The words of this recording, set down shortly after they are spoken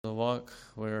walk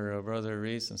where Brother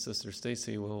Reese and Sister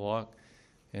Stacy will walk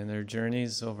in their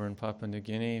journeys over in Papua New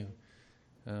Guinea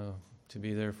to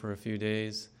be there for a few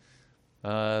days.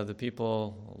 The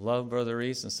people love Brother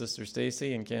Reese and Sister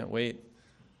Stacy and can't wait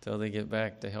till they get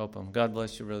back to help them. God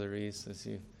bless you, Brother Reese, as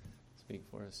you speak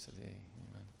for us today.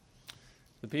 Amen.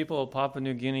 The people of Papua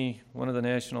New Guinea, one of the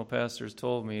national pastors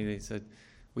told me, they said,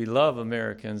 we love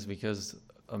Americans because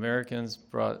Americans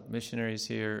brought missionaries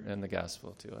here and the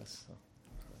gospel to us. So,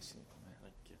 bless you.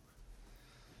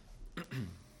 Thank you.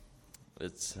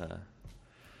 It's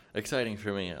exciting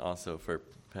for me also for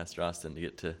Pastor Austin to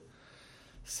get to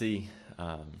see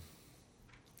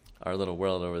our little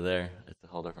world over there. It's a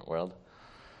whole different world.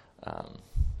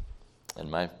 And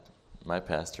my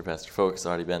pastor, Pastor Folks,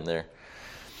 already been there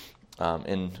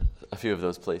in a few of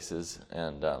those places.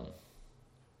 And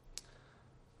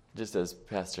just as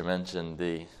Pastor mentioned,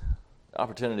 the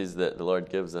opportunities that the Lord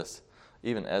gives us,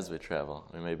 even as we travel.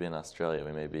 We may be in Australia,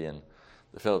 we may be in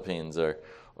the Philippines or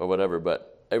whatever,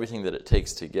 but everything that it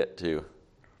takes to get to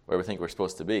where we think we're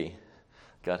supposed to be,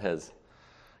 God has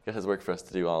work for us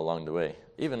to do all along the way,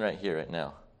 even right here, right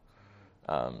now.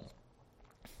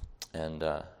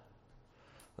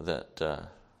 That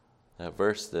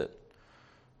verse that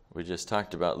we just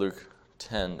talked about, Luke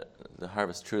 10, the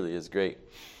harvest truly is great.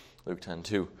 Luke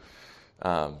 10:2.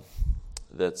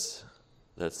 That's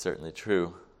certainly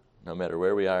true, no matter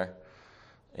where we are.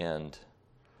 And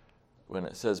when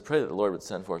it says, pray that the Lord would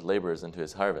send forth laborers into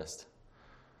his harvest,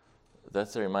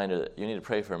 that's a reminder that you need to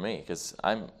pray for me, because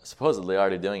I'm supposedly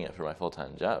already doing it for my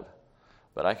full-time job.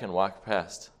 But I can walk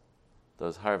past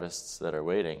those harvests that are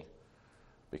waiting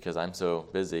because I'm so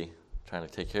busy trying to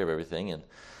take care of everything. And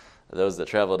those that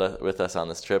traveled with us on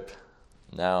this trip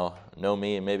now know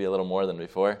me maybe a little more than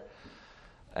before,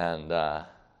 and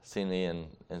seen me in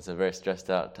some very stressed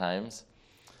out times,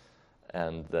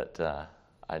 and that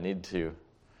I need to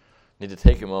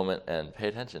take a moment and pay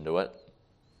attention to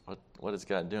what is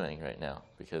God doing right now,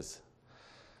 because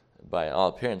by all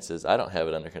appearances I don't have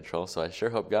it under control, so I sure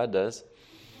hope God does,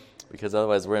 because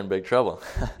otherwise we're in big trouble.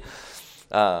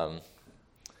 I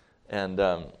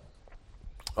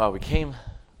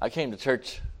came to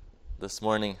church this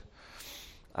morning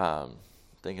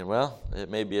thinking, well, it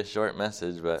may be a short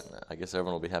message, but I guess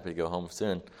everyone will be happy to go home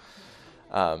soon.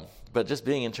 But just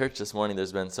being in church this morning,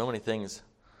 there's been so many things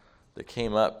that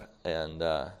came up and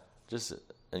just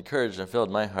encouraged and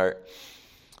filled my heart.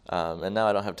 And now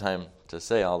I don't have time to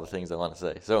say all the things I want to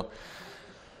say. So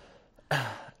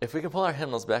if we can pull our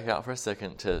hymnals back out for a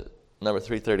second to number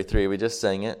 333. We just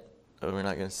sang it. We're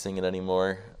not going to sing it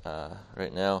anymore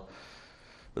right now.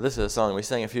 But this is a song we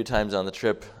sang a few times on the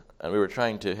trip, and we were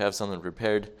trying to have something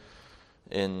prepared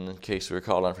in case we were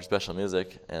called on for special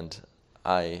music, and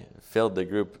I failed the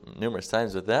group numerous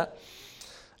times with that.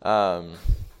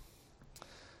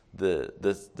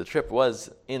 The trip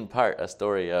was in part a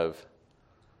story of,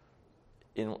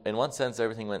 in one sense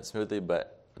everything went smoothly,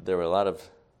 but there were a lot of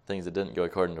things that didn't go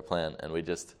according to plan, and we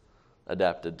just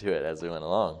adapted to it as we went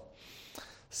along.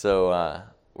 So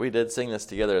we did sing this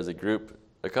together as a group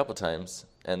a couple times,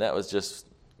 and that was just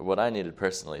what I needed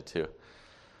personally to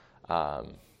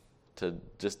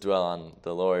just dwell on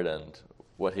the Lord and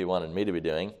what He wanted me to be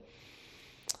doing.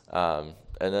 And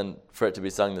then for it to be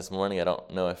sung this morning, I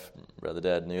don't know if Brother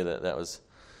Dad knew that was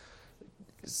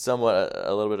somewhat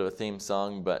a little bit of a theme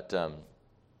song, but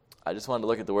I just wanted to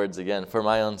look at the words again for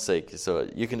my own sake. So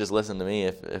you can just listen to me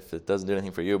if it doesn't do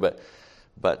anything for you,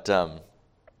 but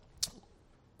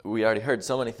we already heard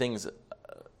so many things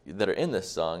that are in this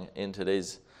song in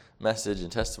today's message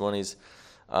and testimonies.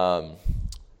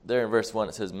 There in verse 1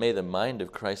 it says, may the mind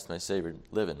of Christ my Savior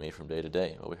live in me from day to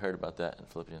day. Well, we heard about that in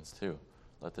Philippians 2.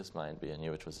 Let this mind be in you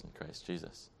which was in Christ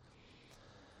Jesus.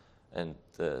 And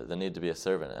the need to be a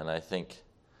servant. And I think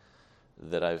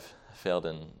that I've failed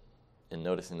in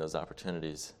noticing those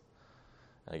opportunities.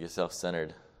 I get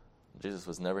self-centered. Jesus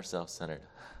was never self-centered.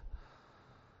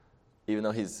 Even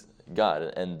though He's God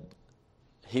and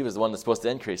He was the one that's supposed to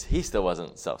increase, He still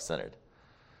wasn't self-centered.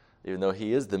 Even though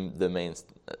He is the main,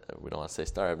 we don't want to say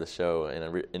star of the show in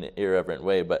an irreverent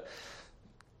way, but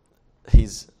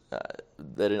He's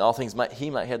that in all things He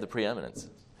might have the preeminence.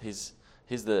 He's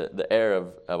the heir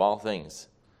of all things.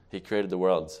 He created the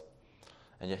worlds,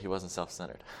 and yet He wasn't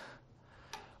self-centered.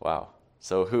 Wow.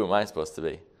 So who am I supposed to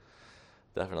be?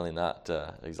 Definitely not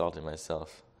exalting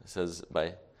myself. It says,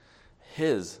 by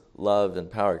His love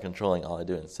and power controlling all I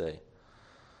do and say.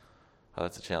 Oh,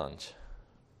 that's a challenge.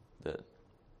 That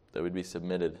we'd be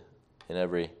submitted in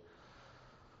every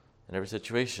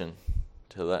situation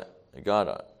to let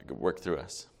God work through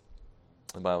us.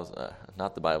 The Bible's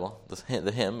not the Bible.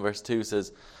 The hymn, verse 2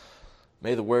 says,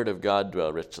 May the word of God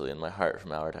dwell richly in my heart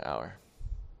from hour to hour.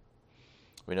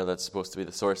 We know that's supposed to be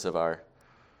the source of our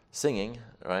singing,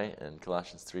 right? In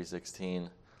Colossians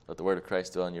 3:16, let the word of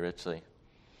Christ dwell in you richly.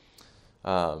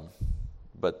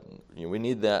 But we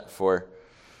need that for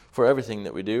everything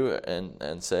that we do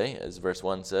and say, as verse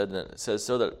 1 said. And it says,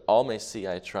 so that all may see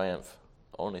I triumph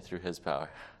only through his power.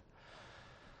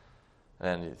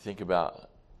 And you think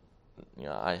about,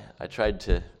 I tried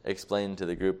to explain to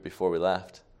the group before we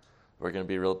left, we're going to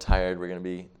be real tired, we're going to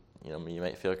be, you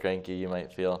might feel cranky, you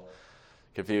might feel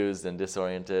confused and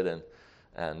disoriented,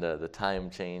 and the time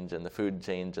change and the food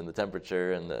change and the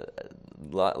temperature and the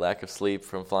lack of sleep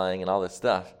from flying and all this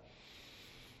stuff.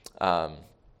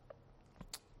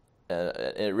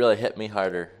 It really hit me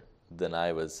harder than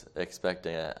I was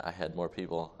expecting. I had more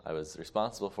people I was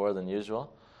responsible for than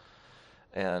usual,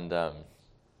 and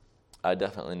I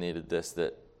definitely needed this.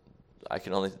 That I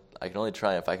can only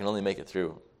triumph. I can only make it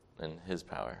through in His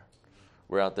power.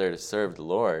 We're out there to serve the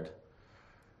Lord,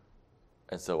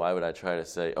 and so why would I try to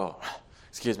say, "Oh,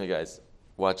 excuse me, guys,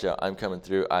 watch out! I'm coming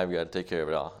through. I've got to take care of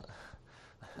it all."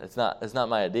 It's not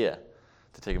my idea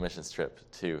to take a missions trip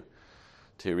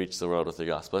to reach the world with the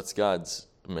gospel. It's God's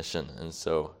mission, and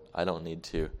so I don't need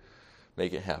to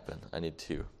make it happen. I need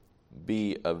to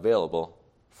be available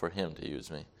for Him to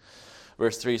use me.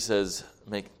 Verse 3 says,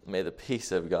 May the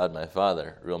peace of God my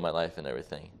Father rule my life and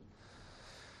everything.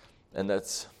 And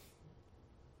that's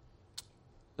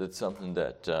something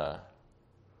that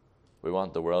we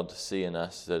want the world to see in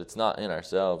us, that it's not in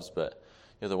ourselves, but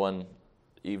the one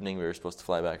evening we were supposed to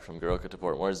fly back from Goroka to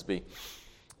Port Moresby,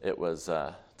 it was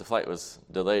the flight was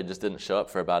delayed, just didn't show up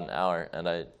for about an hour, and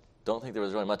I don't think there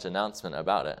was really much announcement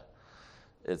about it.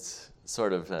 It's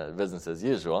sort of business as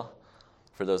usual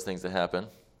for those things to happen,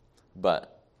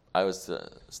 but I was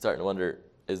starting to wonder,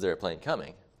 is there a plane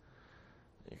coming?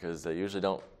 Because they usually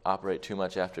don't operate too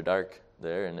much after dark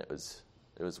there, and it was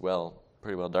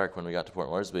pretty well dark when we got to Port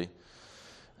Moresby,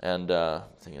 and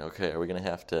thinking, okay, are we going to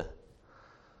have to?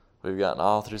 We've gotten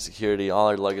all through security, all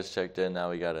our luggage checked in. Now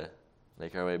we got to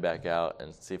make our way back out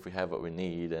and see if we have what we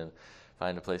need and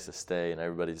find a place to stay. And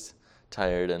everybody's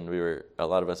tired, and a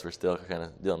lot of us were still kind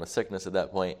of dealing with sickness at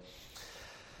that point.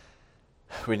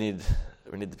 We need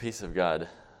the peace of God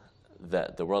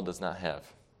that the world does not have.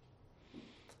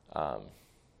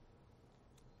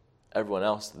 Everyone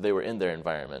else, they were in their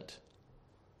environment.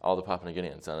 All the Papua New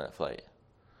Guineans on that flight,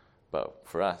 but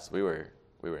for us, we were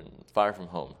far from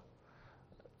home,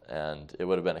 and it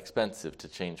would have been expensive to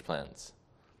change plans.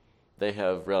 They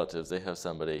have relatives. They have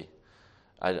somebody.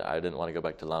 I didn't want to go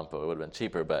back to Lampo. It would have been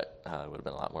cheaper, but it would have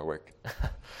been a lot more work.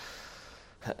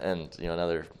 And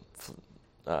another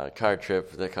car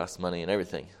trip that costs money and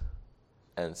everything.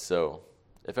 And so,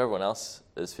 if everyone else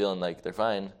is feeling like they're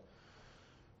fine,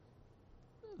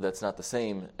 that's not the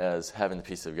same as having the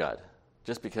peace of God.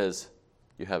 Just because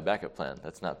you have a backup plan,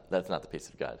 that's not the peace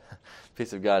of God. The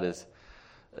peace of God is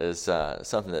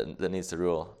something that needs to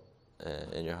rule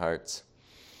in your hearts.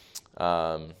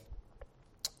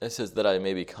 It says that I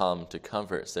may be calm to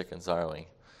comfort sick and sorrowing.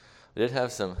 We did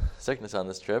have some sickness on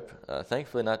this trip.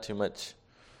 Thankfully, not too much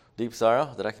deep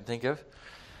sorrow that I can think of.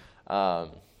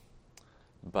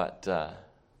 But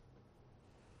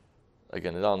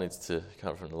again, it all needs to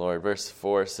come from the Lord. Verse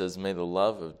 4 says, May the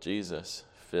love of Jesus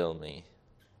fill me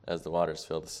as the waters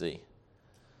fill the sea.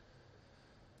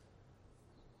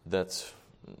 That's,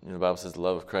 the Bible says the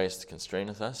love of Christ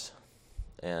constraineth us.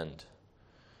 And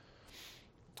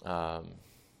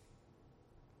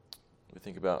we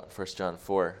think about 1 John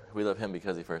 4. We love Him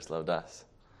because He first loved us.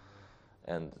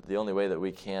 And the only way that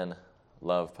we can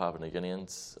love Papua New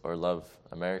Guineans or love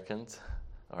Americans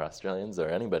or Australians or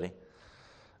anybody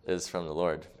is from the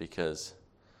Lord, because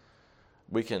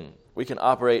we can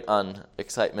operate on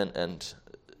excitement and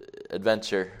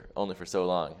adventure only for so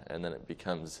long, and then it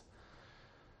becomes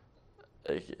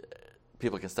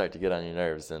people can start to get on your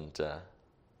nerves, and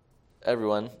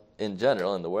everyone in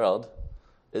general in the world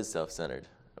is self-centered.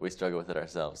 We struggle with it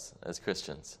ourselves as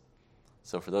Christians.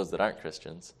 So for those that aren't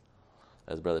Christians,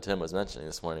 as Brother Tim was mentioning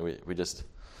this morning, we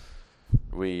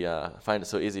find it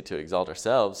so easy to exalt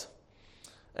ourselves.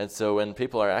 And so when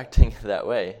people are acting that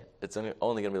way, it's only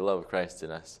going to be the love of Christ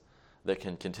in us that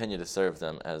can continue to serve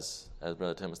them, as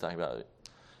Brother Tim was talking about,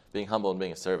 being humble and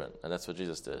being a servant. And that's what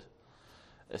Jesus did.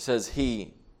 It says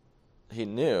he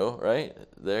knew, right?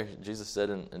 There, Jesus said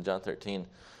in John 13,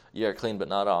 ye are clean, but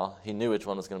not all. He knew which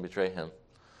one was going to betray Him,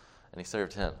 and He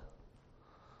served Him.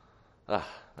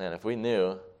 Man, if we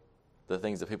knew the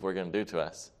things that people were going to do to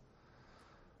us,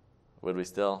 would we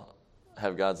still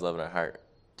have God's love in our heart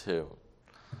too?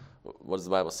 What does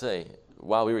the Bible say?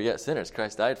 While we were yet sinners,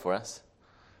 Christ died for us.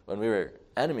 when we were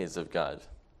enemies of God.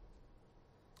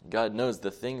 God knows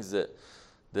the things that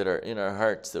are in our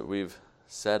hearts that we've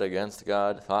said against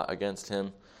God, thought against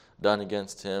Him, done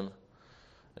against Him,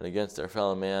 and against our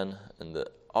fellow man, and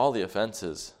all the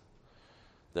offenses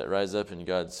that rise up in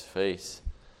God's face.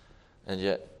 And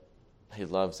yet, He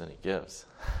loves and He gives.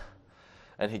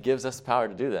 And He gives us power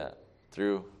to do that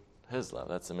through His love.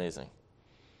 That's amazing.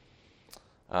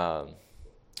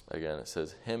 Again, it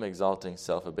says, Him exalting,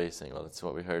 self-abasing. Well, that's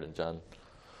what we heard in John,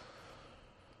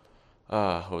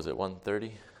 what was it,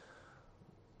 1:30?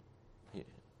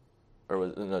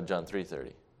 John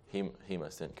 3:30. He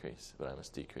must increase, but I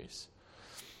must decrease.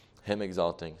 Him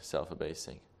exalting,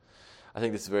 self-abasing. I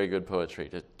think this is very good poetry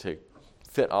to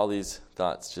fit all these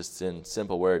thoughts just in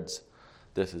simple words.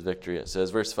 This is victory. It says,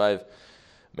 verse 5,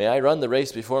 May I run the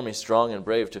race before me strong and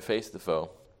brave to face the foe,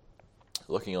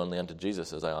 looking only unto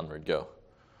Jesus as I onward go.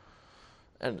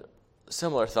 And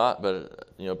similar thought, but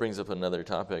it brings up another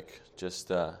topic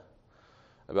just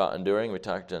about enduring. We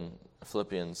talked in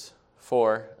Philippians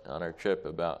 4 on our trip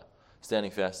about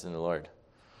standing fast in the Lord.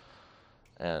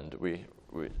 And we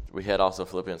had also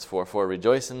Philippians 4:4,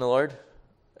 rejoice in the Lord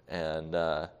and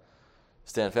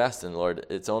stand fast in the Lord.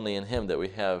 It's only in Him that we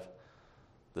have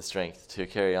the strength to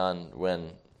carry on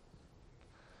when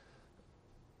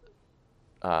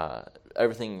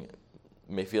everything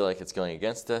may feel like it's going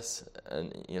against us.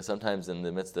 And sometimes in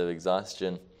the midst of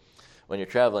exhaustion, when you're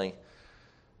traveling,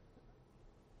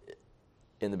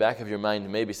 in the back of your mind,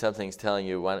 maybe something's telling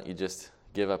you, why don't you just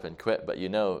give up and quit? But you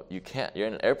can't. You're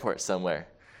in an airport somewhere,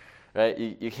 right?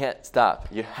 You can't stop.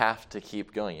 You have to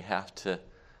keep going. You have to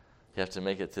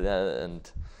make it to that.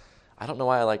 And I don't know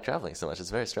why I like traveling so much.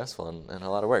 It's very stressful and a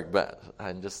lot of work, but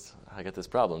I got this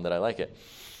problem that I like it.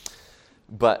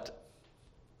 But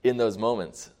in those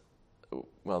moments,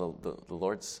 well, the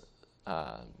Lord's,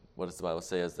 what does the Bible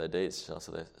say? As thy days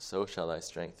so shall thy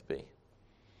strength be.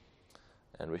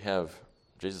 And we have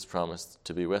Jesus promised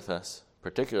to be with us,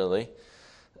 particularly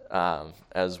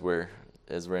as we're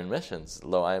in missions.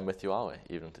 Lo, I am with you always,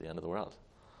 even to the end of the world.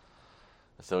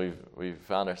 So we've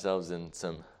found ourselves in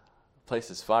some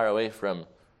places far away from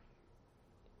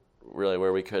really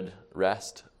where we could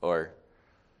rest or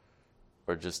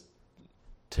just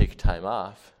take time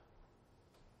off.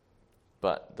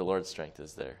 But the Lord's strength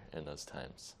is there in those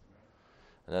times.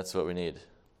 And that's what we need.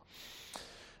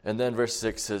 And then verse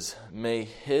 6 says, May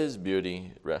His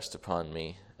beauty rest upon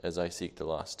me as I seek the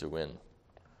lost to win.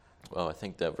 Well, I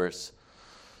think that verse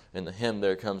in the hymn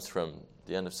there comes from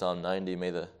the end of Psalm 90.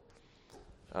 May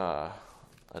I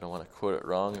don't want to quote it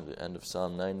wrong, the end of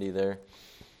Psalm 90 there.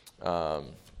 It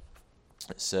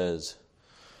says,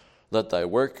 Let thy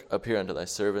work appear unto thy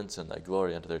servants, and thy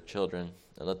glory unto their children,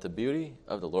 and let the beauty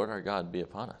of the Lord our God be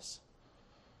upon us.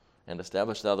 And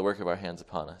establish thou the work of our hands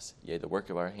upon us. Yea, the work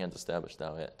of our hands establish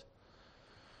thou it.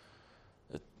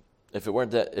 If it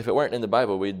weren't in the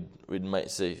Bible, we might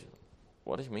say,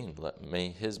 what do you mean? May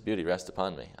His beauty rest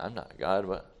upon me. I'm not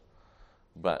God,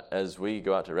 but as we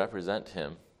go out to represent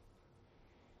Him,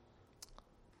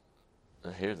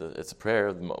 here it's a prayer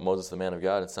of Moses, the man of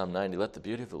God, in Psalm 90. Let the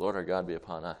beauty of the Lord our God be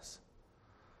upon us.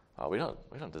 We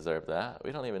don't deserve that.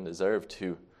 We don't even deserve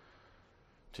to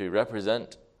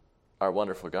represent our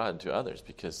wonderful God to others,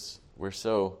 because we're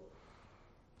so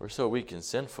weak and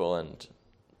sinful and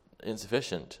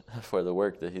insufficient for the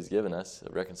work that He's given us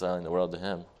of reconciling the world to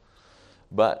Him.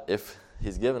 But if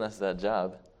He's given us that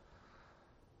job,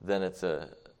 then it's a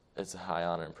high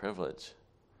honor and privilege,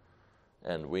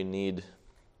 and we need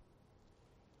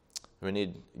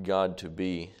God to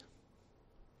be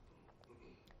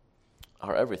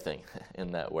our everything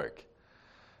in that work.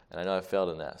 And I know I've failed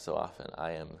in that so often.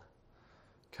 I am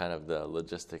kind of the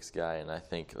logistics guy, and I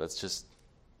think let's just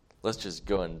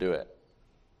go and do it.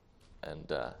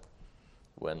 And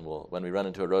when we run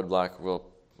into a roadblock,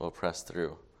 we'll press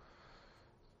through.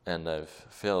 And I've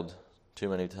failed too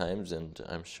many times, and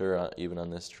I'm sure even on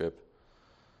this trip,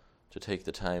 to take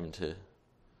the time to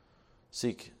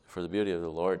seek for the beauty of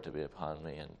the Lord to be upon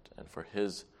me, and for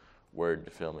His word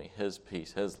to fill me, His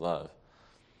peace, His love,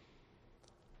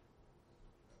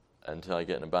 until I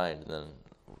get in a bind. And then,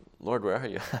 Lord, where are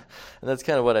you? And that's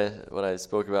kind of what I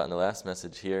spoke about in the last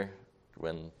message here,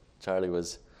 when Charlie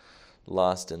was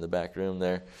lost in the back room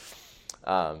there.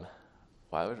 Why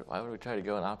would we try to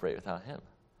go and operate without Him?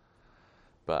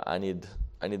 But I need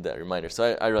that reminder.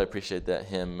 So I really appreciate that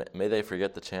hymn. May they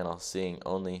forget the channel, seeing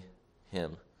only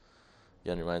Him.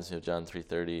 Again, reminds me of John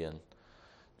 3:30, and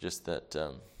just that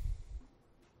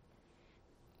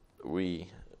we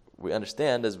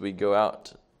understand as we go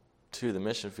out to the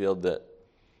mission field that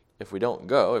if we don't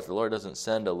go, if the Lord doesn't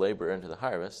send a laborer into the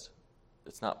harvest,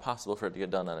 it's not possible for it to get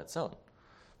done on its own.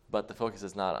 But the focus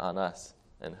is not on us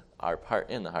and our part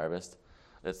in the harvest.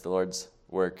 It's the Lord's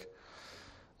work.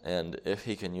 And if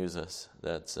He can use us,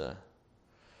 that's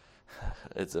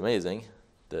it's amazing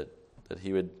that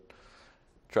He would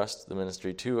trust the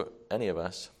ministry to any of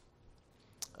us.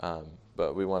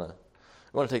 But we want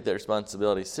to take that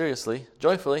responsibility seriously,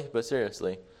 joyfully, but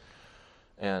seriously,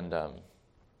 and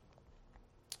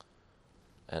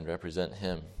represent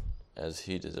Him as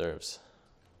He deserves.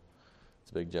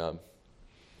 It's a big job.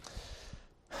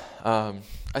 I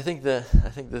think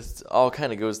this all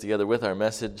kind of goes together with our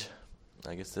message.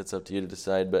 I guess that's up to you to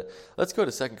decide. But let's go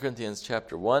to 2 Corinthians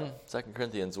chapter 1. 2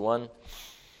 Corinthians 1.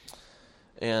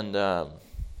 And I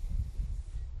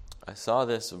saw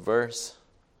this verse.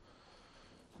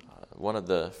 One of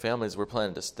the families we're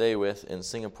planning to stay with in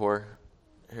Singapore,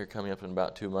 here coming up in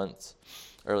about 2 months,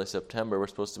 early September, we're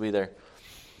supposed to be there.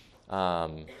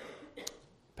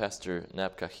 Pastor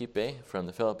Nap Kahipe from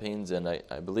the Philippines, and I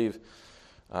believe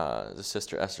the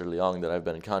sister Esther Leong that I've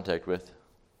been in contact with,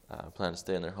 plan to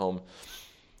stay in their home.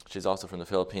 She's also from the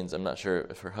Philippines. I'm not sure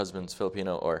if her husband's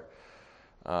Filipino or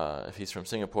if he's from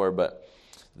Singapore, but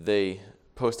they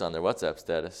post on their WhatsApp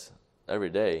status every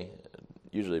day,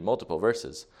 usually multiple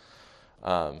verses.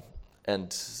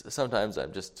 And sometimes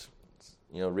I'm just,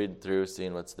 reading through,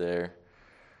 seeing what's there.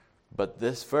 But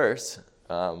this verse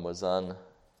was on,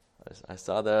 I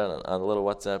saw that on a little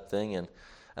WhatsApp thing, and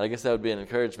I guess that would be an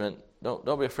encouragement.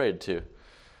 Don't be afraid to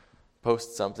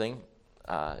post something.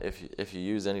 If you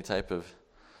use any type of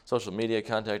social media,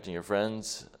 contacting your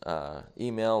friends,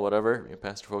 email, whatever.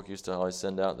 Pastor Folk used to always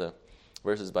send out the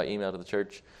verses by email to the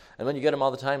church. And when you get them all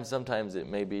the time, sometimes it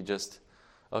may be just,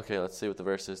 okay, let's see what the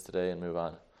verse is today and move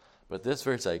on. But this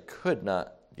verse I could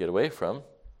not get away from.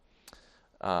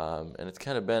 And it's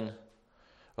kind of been,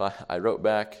 I wrote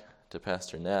back to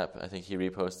Pastor Knapp. I think he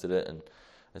reposted it and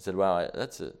said, wow,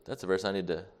 that's a verse I need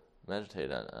to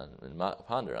meditate on and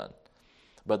ponder on.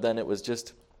 But then it was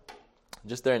just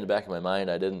there in the back of my mind.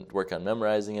 I didn't work on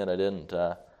memorizing it. I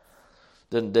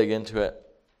didn't dig into it.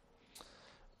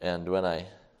 And when I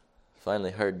finally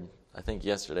heard, I think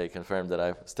yesterday, confirmed that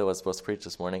I still was supposed to preach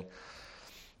this morning,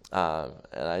 and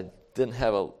I didn't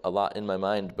have a lot in my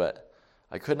mind, but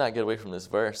I could not get away from this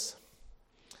verse.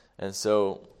 And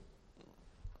so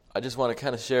I just want to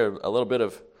kind of share a little bit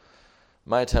of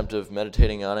my attempt of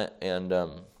meditating on it and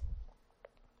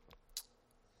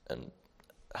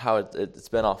how it's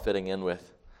been all fitting in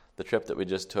with the trip that we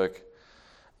just took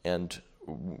and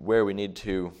where we need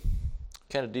to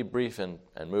kind of debrief and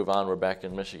move on. We're back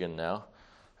in Michigan now.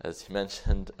 As he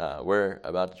mentioned, we're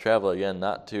about to travel again,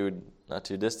 not too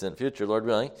distant future, Lord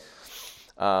willing.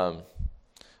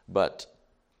 But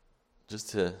just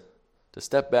to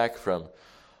step back from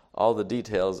all the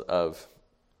details of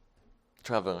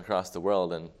traveling across the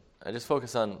world, and I just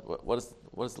focus on what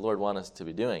does the Lord want us to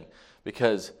be doing,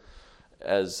 because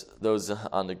as those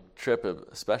on the trip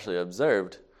especially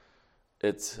observed,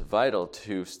 it's vital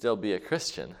to still be a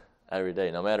Christian every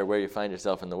day, no matter where you find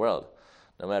yourself in the world,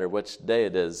 no matter which day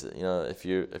it is. If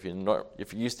you're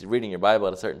used to reading your Bible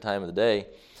at a certain time of the day,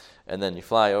 and then you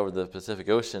fly over the Pacific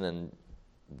Ocean, and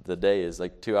the day is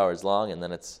like 2 hours long, and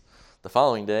then it's the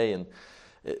following day, and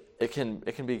it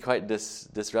can be quite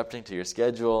disrupting to your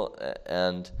schedule,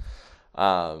 and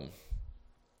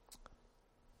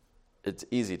it's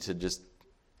easy to just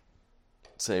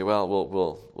say, well,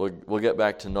 we'll get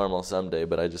back to normal someday,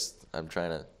 but I'm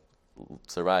trying to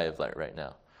survive right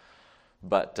now.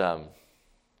 But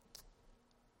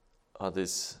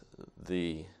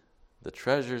the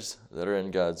treasures that are in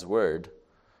God's Word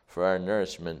for our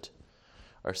nourishment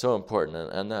are so important,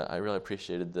 and I really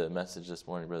appreciated the message this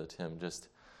morning, Brother Tim. Just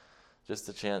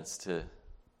a chance to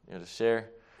share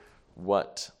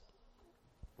what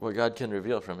God can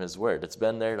reveal from His Word. It's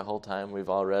been there the whole time. We've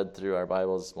all read through our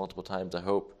Bibles multiple times, I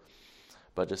hope,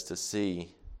 but just to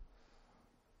see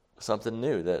something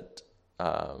new that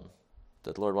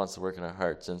the Lord wants to work in our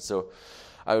hearts. And so,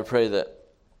 I would pray that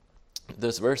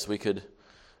this verse we could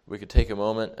take a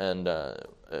moment and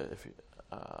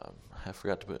I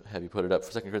forgot to have you put it up.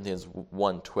 For 2 Corinthians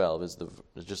 1:12 is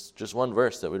just one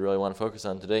verse that we really want to focus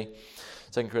on today.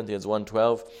 2 Corinthians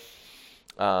 1:12.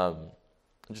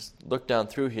 Just look down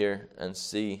through here and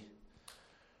see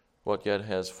what God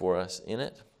has for us in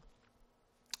it.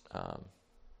 And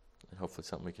hopefully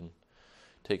something we can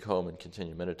take home and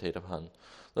continue to meditate upon.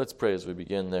 Let's pray as we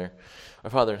begin there. Our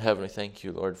Father in heaven, we thank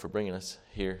you, Lord, for bringing us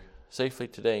here safely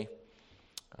today.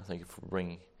 I thank you for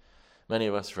bringing many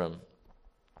of us from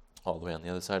all the way on the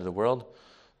other side of the world.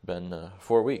 Been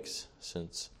 4 weeks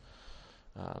since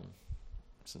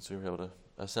we were able to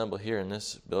assemble here in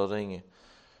this building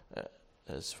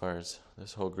as far as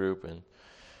this whole group. And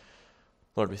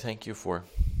Lord, we thank you for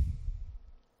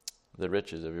the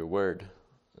riches of your word,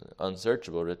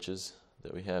 unsearchable riches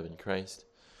that we have in Christ.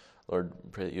 Lord,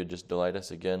 pray that you would just delight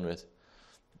us again with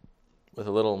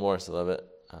a little morsel of it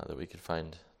that we could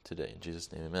find today. In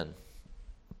Jesus' name, amen.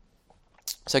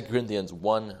 2 Corinthians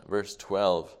 1, verse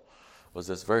 12 was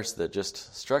this verse that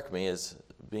just struck me as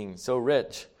being so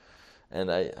rich.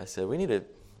 And I said, we need to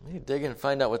dig in and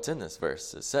find out what's in this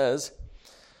verse. It says,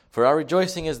 "For our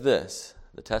rejoicing is this,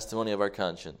 the testimony of our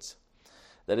conscience,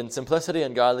 that in simplicity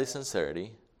and godly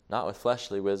sincerity, not with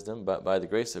fleshly wisdom, but by the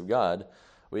grace of God,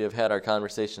 we have had our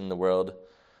conversation in the world,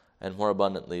 and more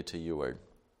abundantly to you word."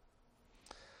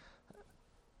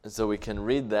 And so we can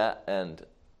read that, and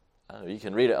you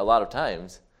can read it a lot of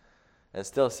times and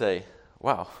still say,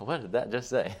 wow, what did that just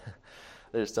say?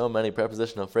 There's so many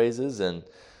prepositional phrases and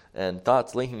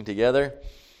thoughts linking together.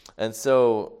 And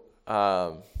so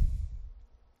why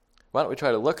don't we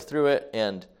try to look through it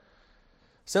and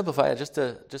simplify it just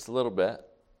a little bit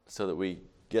so that we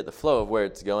get the flow of where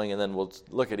it's going, and then we'll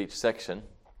look at each section.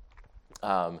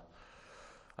 I'm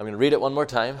going to read it one more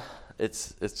time.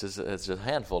 It's just a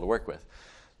handful to work with.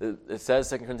 It says,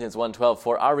 2 Corinthians 1:12,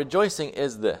 "For our rejoicing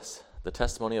is this, the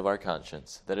testimony of our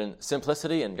conscience, that in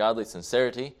simplicity and godly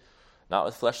sincerity, not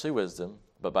with fleshly wisdom,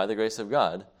 but by the grace of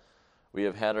God, we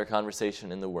have had our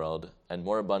conversation in the world, and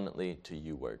more abundantly to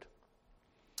you word."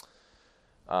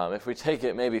 If we take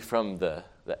it maybe from the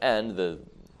end,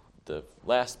 the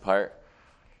last part,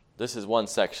 this is one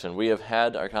section. We have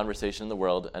had our conversation in the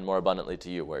world, and more abundantly to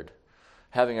you word.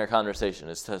 Having our conversation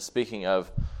is speaking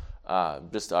of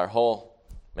just our whole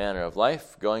manner of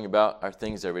life, going about our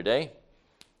things every day,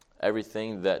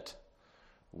 everything that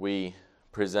we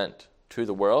present to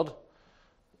the world,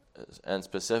 and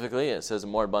specifically it says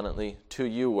more abundantly to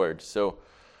you word. So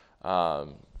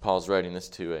Paul's writing this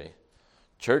to a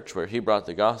church where he brought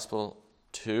the gospel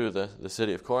to the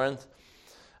city of Corinth,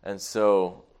 and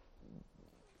so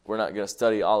we're not going to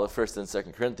study all of 1st and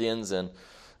 2nd Corinthians and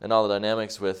all the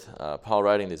dynamics with Paul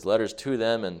writing these letters to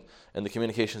them and the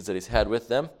communications that he's had with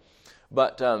them.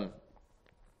 But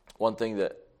one thing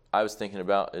that I was thinking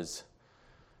about is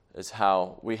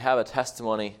how we have a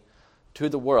testimony to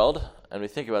the world, and we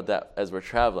think about that as we're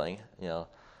traveling. You know,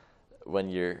 when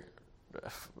you're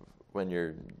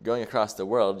going across the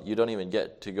world, you don't even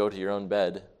get to go to your own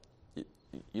bed.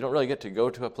 You don't really get to go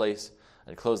to a place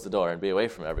and close the door and be away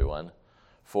from everyone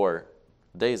for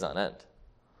days on end.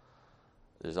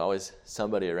 There's always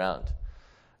somebody around,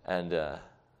 and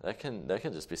that can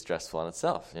just be stressful in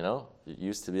itself. You know, you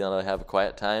used to be able to have a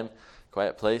quiet time,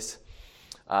 quiet place.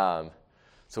 But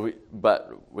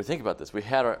we think about this. We've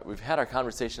had our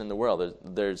conversation in the world.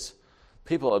 There's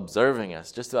people observing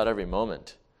us just about every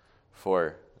moment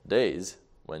for days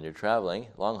when you're traveling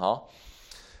long haul,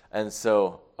 and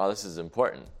so this is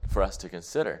important for us to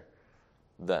consider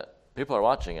that people are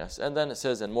watching us. And then it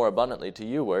says, "and more abundantly to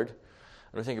you word."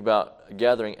 And we think about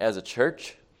gathering as a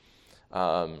church,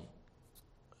 and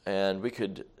we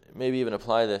could maybe even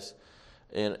apply this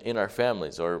in our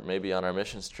families, or maybe on our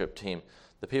missions trip team.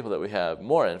 The people that we have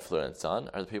more influence on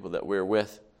are the people that we're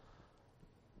with,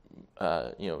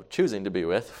 choosing to be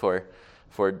with for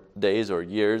days or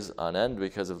years on end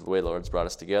because of the way the Lord's brought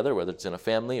us together, whether it's in a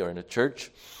family or in a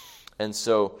church. And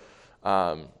so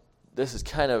this is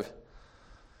kind of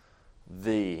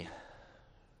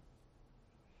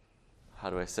how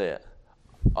do I say it?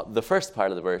 The first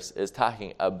part of the verse is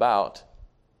talking about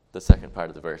the second part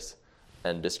of the verse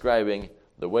and describing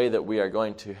the way that we are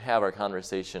going to have our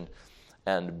conversation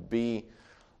and be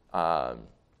an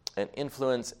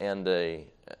influence and a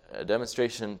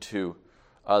demonstration to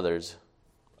others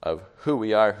of who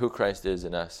we are, who Christ is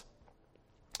in us.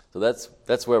 So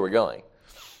that's where we're going.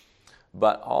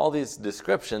 But all these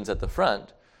descriptions at the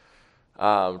front,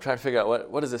 I'm trying to figure out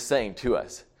what is this saying to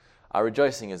us. Our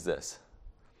rejoicing is this,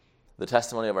 the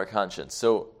testimony of our conscience.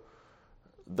 So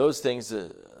those things,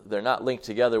 they're not linked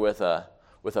together with a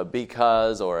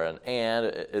because or an and.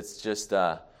 It's just,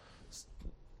 I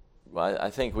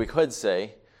think we could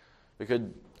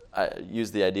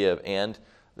use the idea of and.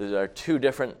 There are two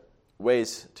different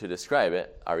ways to describe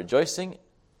it: our rejoicing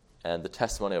and the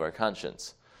testimony of our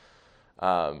conscience.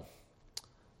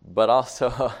 But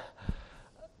also,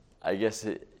 I guess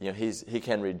he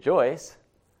can rejoice.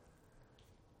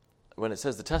 When it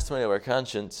says the testimony of our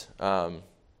conscience,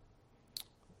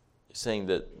 saying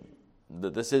that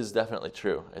this is definitely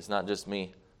true. It's not just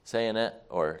me saying it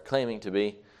or claiming to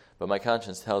be, but my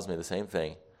conscience tells me the same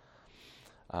thing.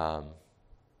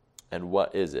 And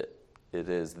what is it? It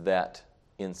is that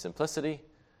in simplicity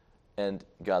and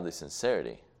godly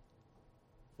sincerity,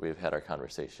 we have had our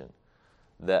conversation.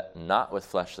 that not with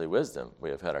fleshly wisdom we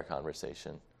have had our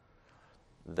conversation,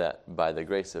 that by the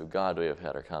grace of God we have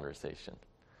had our conversation.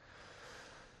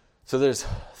 So there's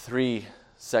 3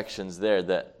 sections there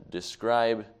that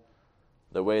describe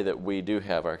the way that we do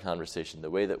have our conversation, the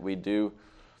way that we do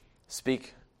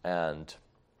speak and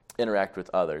interact with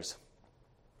others.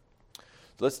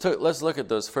 So let's look at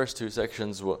those first 2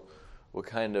 sections. We'll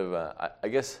kind of, I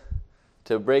guess,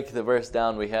 to break the verse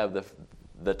down, we have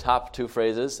the top 2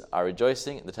 phrases, our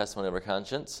rejoicing, the testimony of our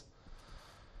conscience.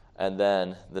 And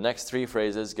then the next 3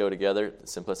 phrases go together,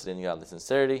 simplicity and godly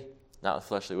sincerity, not with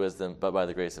fleshly wisdom, but by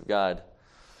the grace of God.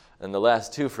 And the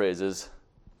last 2 phrases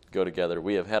go together.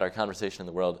 We have had our conversation in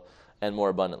the world, and more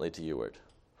abundantly to you, word.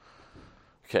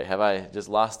 Okay, have I just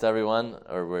lost everyone?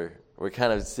 Or we're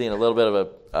kind of seeing a little bit of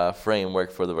a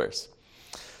framework for the verse.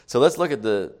 So let's look at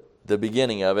the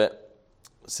beginning of it.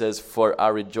 It says, for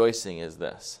our rejoicing is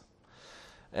this.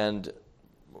 And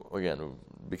again,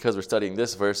 because we're studying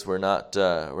this verse, we're not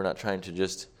trying to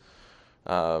just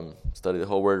study the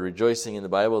whole word rejoicing in the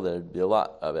Bible. There'd be a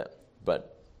lot of it.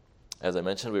 But as I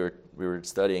mentioned, we were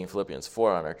studying Philippians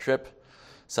 4 on our trip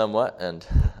somewhat, and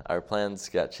our plans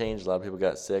got changed. A lot of people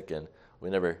got sick, and we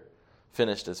never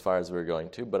finished as far as we were going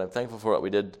to. But I'm thankful for what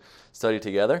we did study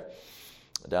together,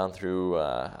 down through,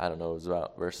 it was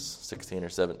about verse 16 or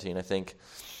 17, I think.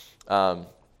 And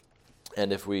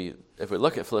if we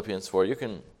look at Philippians 4, you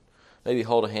can maybe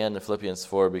hold a hand in Philippians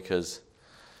 4, because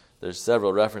there's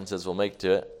several references we'll make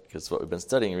to it, because it's what we've been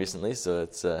studying recently, so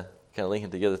it's kind of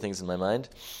linking together things in my mind.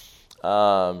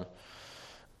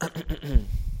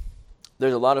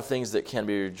 There's a lot of things that can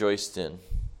be rejoiced in.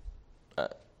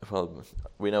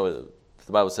 We know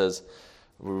the Bible says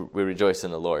we rejoice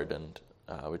in the Lord, and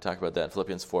we talk about that in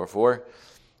Philippians 4:4.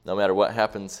 No matter what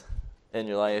happens in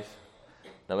your life,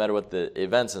 no matter what the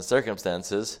events and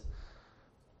circumstances,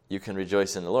 you can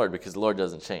rejoice in the Lord, because the Lord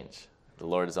doesn't change. The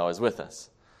Lord is always with us.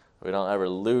 We don't ever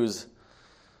lose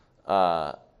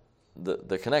the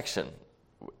connection.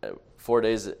 4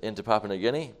 days into Papua New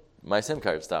Guinea, my SIM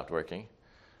card stopped working,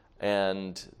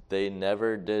 and they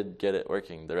never did get it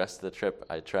working. The rest of the trip,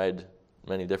 I tried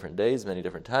many different days, many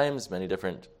different times, many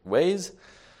different ways,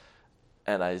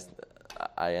 and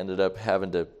I ended up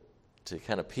having to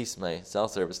kind of piece my cell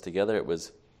service together. It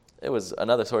was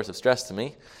another source of stress to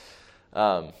me,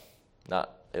 not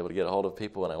able to get a hold of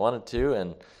people when I wanted to,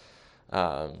 and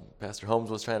Pastor Holmes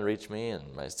was trying to reach me,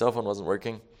 and my cell phone wasn't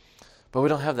working. But we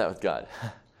don't have that with God.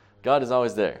 God is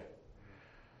always there.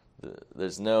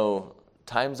 There's no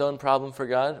time zone problem for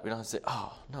God. We don't have to say,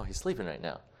 oh, no, he's sleeping right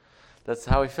now. That's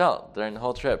how we felt during the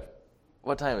whole trip.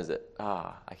 What time is it?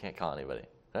 I can't call anybody,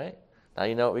 right? Now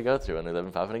you know what we go through when we live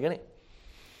in Papua New Guinea.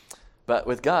 But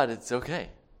with God, it's okay.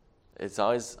 It's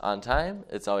always on time.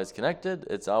 It's always connected.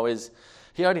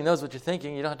 He already knows what you're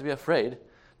thinking. You don't have to be afraid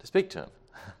to speak to him.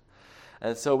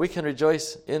 And so we can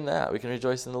rejoice in that. We can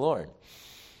rejoice in the Lord.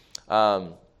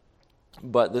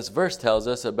 But this verse tells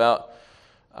us about,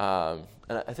 and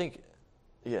I think,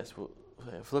 yes,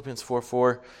 Philippians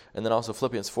 4:4, and then also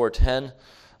Philippians 4:10,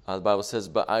 the Bible says,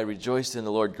 but I rejoiced in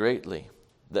the Lord greatly,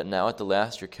 that now at the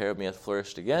last your care of me hath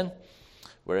flourished again,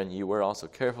 wherein you were also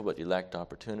careful, but you lacked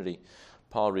opportunity.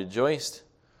 Paul rejoiced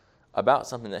about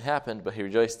something that happened, but he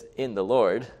rejoiced in the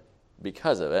Lord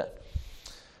because of it.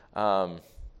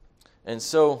 And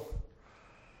so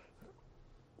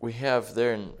we have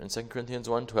there in 2 Corinthians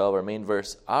 1:12, our main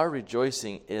verse, our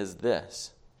rejoicing is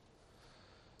this.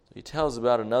 He tells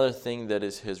about another thing that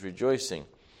is his rejoicing.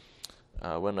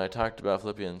 When I talked about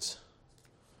Philippians,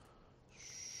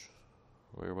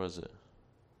 where was it?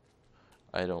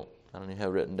 I don't even have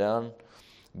it written down,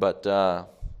 but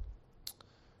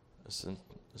it's in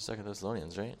 2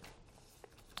 Thessalonians, right?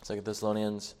 2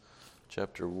 Thessalonians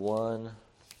chapter 1.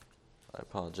 I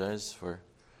apologize for...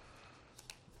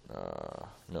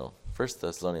 1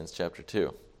 Thessalonians chapter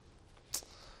 2.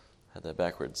 Had that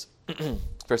backwards. 1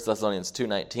 Thessalonians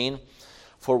 2:19.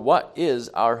 For what is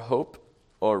our hope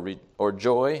or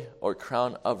joy or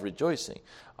crown of rejoicing?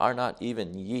 Are not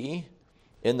even ye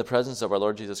in the presence of our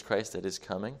Lord Jesus Christ at his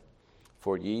coming?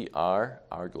 For ye are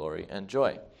our glory and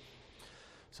joy.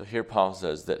 So here Paul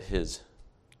says that his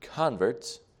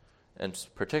converts, and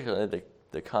particularly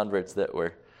the converts that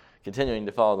were continuing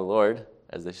to follow the Lord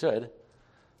as they should,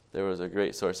 there was a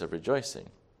great source of rejoicing.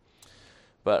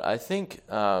 But I think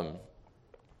our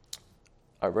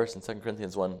verse in 2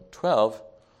 Corinthians 1:12,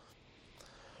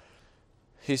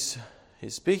 he's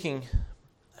speaking,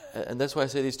 and that's why I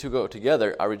say these two go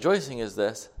together. Our rejoicing is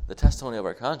this, the testimony of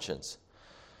our conscience.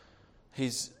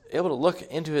 He's able to look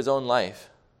into his own life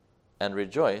and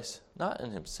rejoice, not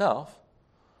in himself,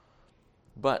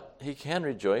 but he can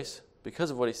rejoice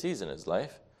because of what he sees in his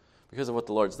life, because of what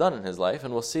the Lord's done in his life.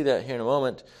 And we'll see that here in a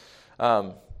moment.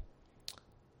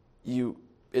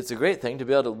 It's a great thing to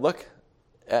be able to look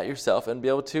at yourself and be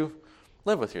able to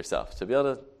live with yourself, to be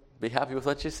able to be happy with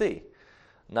what you see.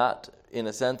 Not in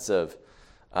a sense of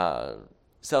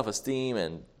self-esteem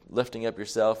and lifting up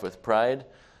yourself with pride,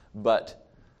 but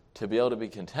to be able to be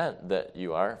content that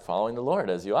you are following the Lord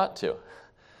as you ought to.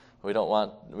 We don't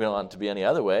want it to be any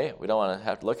other way. We don't want to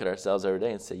have to look at ourselves every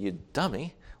day and say, "You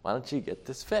dummy, why don't you get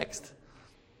this fixed?"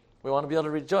 We want to be able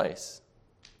to rejoice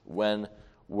when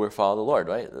we're following the Lord,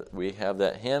 right? We have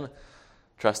that hymn,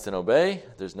 trust and obey.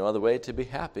 There's no other way to be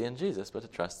happy in Jesus but to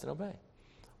trust and obey.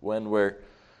 When we're,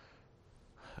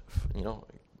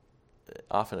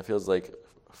 often it feels like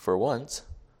for once,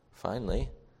 finally,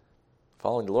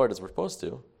 following the Lord as we're supposed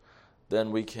to,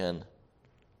 then we can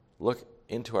look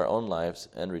into our own lives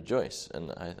and rejoice.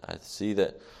 And I see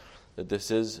that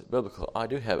this is biblical. I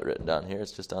do have it written down here.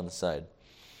 It's just on the side.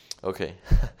 Okay.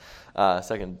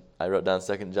 I wrote down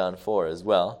 2 John 4 as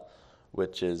well,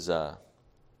 which is, I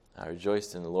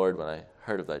rejoiced in the Lord when I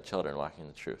heard of thy children walking in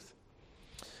the truth.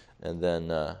 And then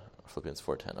Philippians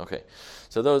 4:10. Okay.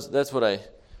 So that's what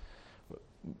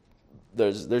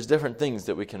there's different things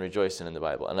that we can rejoice in the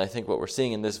Bible. And I think what we're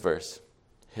seeing in this verse,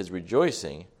 his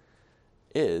rejoicing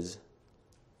is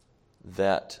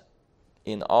that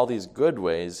in all these good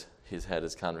ways, he's had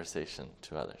his conversation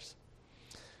to others.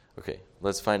 Okay,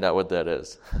 let's find out what that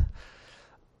is.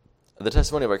 The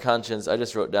testimony of our conscience, I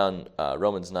just wrote down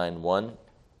Romans 9:1,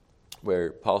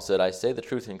 where Paul said, "I say the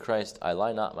truth in Christ, I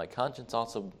lie not, my conscience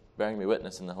also bearing me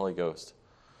witness in the Holy Ghost."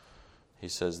 He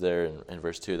says there in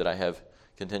verse 2 that I have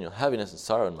continual heaviness and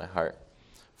sorrow in my heart,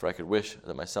 for I could wish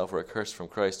that myself were accursed from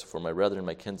Christ for my brethren,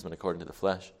 my kinsmen according to the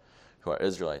flesh, who are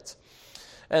Israelites.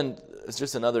 And it's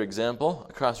just another example,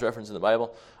 a cross-reference in the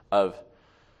Bible, of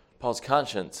Paul's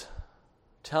conscience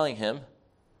telling him,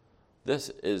 this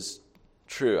is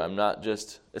true.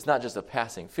 It's not just a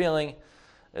passing feeling.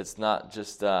 It's not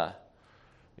just, you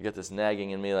get this nagging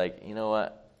in me like, you know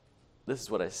what? This is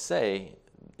what I say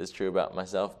is true about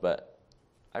myself, but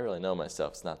I really know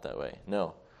myself. It's not that way.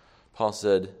 No. Paul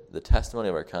said the testimony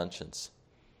of our conscience,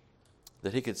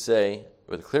 that he could say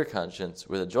with a clear conscience,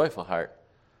 with a joyful heart,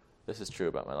 this is true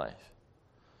about my life.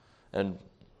 And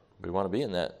we want to be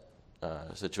in that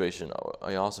situation.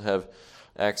 I also have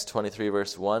Acts 23,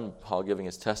 verse 1, Paul giving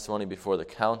his testimony before the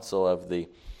council of the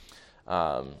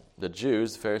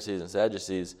Jews, Pharisees and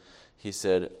Sadducees. He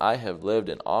said, I have lived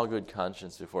in all good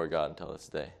conscience before God until this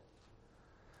day.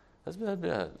 That'd be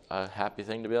a happy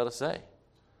thing to be able to say.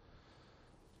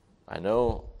 I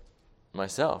know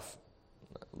myself.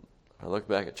 I look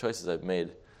back at choices I've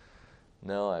made.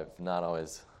 No, I've not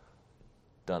always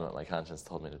done what my conscience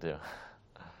told me to do.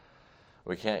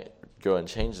 We can't go and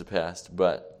change the past,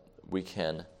 but we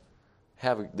can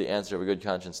have the answer of a good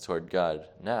conscience toward God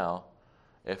now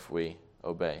if we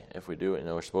obey, if we do what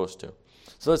we're supposed to.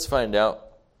 So let's find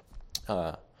out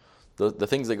the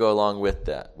things that go along with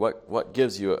that. What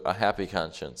gives you a happy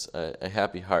conscience, a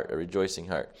happy heart, a rejoicing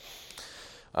heart?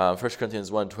 1 Corinthians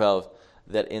 1:12,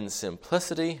 that in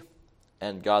simplicity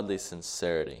and godly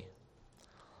sincerity.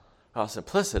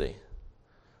 Simplicity.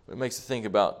 It makes you think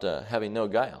about having no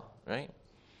guile, right?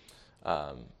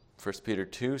 1 Peter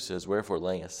 2 says, wherefore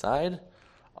laying aside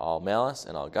all malice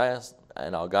and all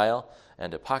guile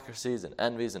and hypocrisies and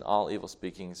envies and all evil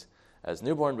speakings, as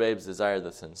newborn babes desire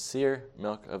the sincere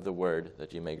milk of the word,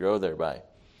 that you may grow thereby.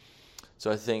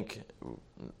 So I think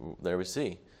there we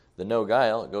see the no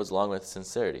guile goes along with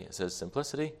sincerity. It says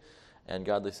simplicity and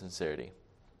godly sincerity.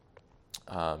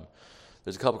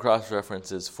 There's a couple cross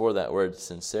references for that word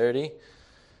sincerity.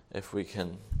 If we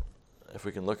can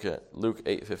look at Luke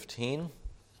 8:15.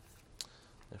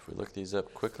 If we look these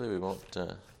up quickly, we won't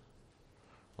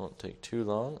take too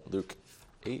long. Luke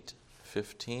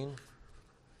 8:15.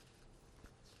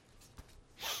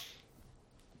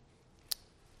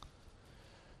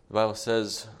 The Bible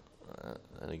says,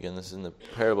 and again, this is in the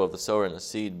parable of the sower and the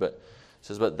seed, but it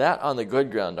says, but that on the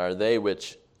good ground are they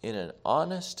which in an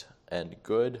honest and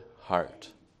good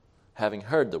heart, having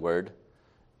heard the word,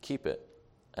 keep it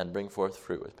and bring forth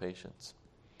fruit with patience.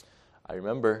 I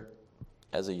remember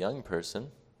as a young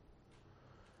person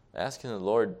asking the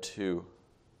Lord to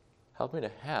help me to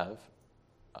have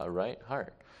a right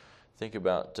heart. Think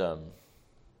about, I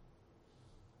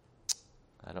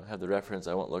don't have the reference,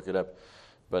 I won't look it up,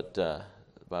 but the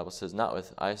Bible says, not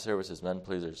with eye service as men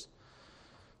pleasers,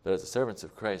 but as the servants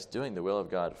of Christ, doing the will of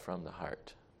God from the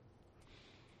heart.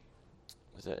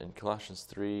 Is that in Colossians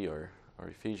 3 or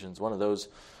Ephesians, one of those?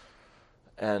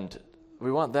 And we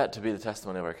want that to be the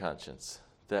testimony of our conscience,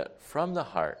 that from the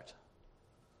heart,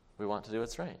 we want to do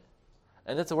what's right.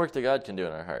 And it's a work that God can do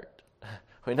in our heart.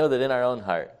 We know that in our own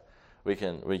heart, we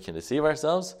can deceive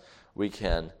ourselves. We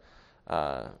can,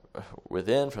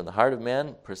 within, from the heart of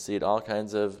man, proceed all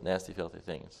kinds of nasty, filthy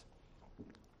things.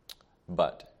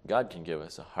 But God can give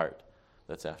us a heart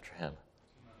that's after him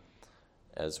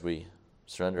as we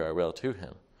surrender our will to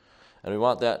him. And we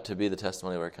want that to be the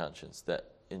testimony of our conscience,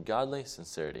 that in godly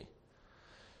sincerity.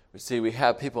 We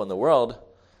have people in the world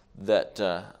that,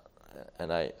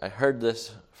 and I heard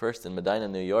this first in Medina,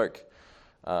 New York.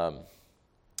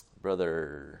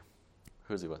 Brother,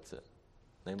 what's it?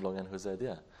 Name belongan who's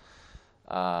idea?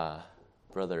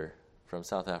 Brother from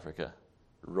South Africa,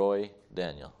 Brother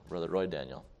Roy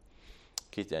Daniel,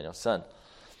 Keith Daniel's son.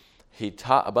 He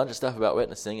taught a bunch of stuff about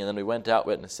witnessing, and then we went out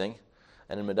witnessing.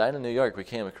 And in Medina, New York, we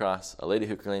came across a lady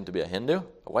who claimed to be a Hindu,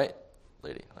 a white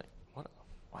lady. Like, what?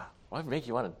 Wow, why would make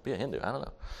you want to be a Hindu? I don't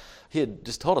know. He had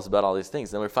just told us about all these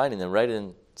things, and we're finding them right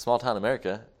in small town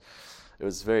America. It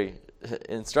was very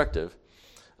instructive.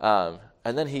 And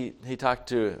then he talked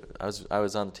to, I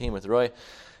was on the team with Roy,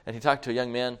 and he talked to a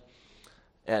young man,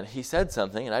 and he said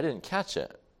something, and I didn't catch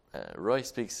it. Roy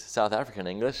speaks South African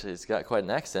English. He's got quite an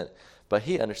accent, but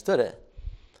he understood it.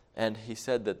 And he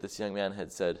said that this young man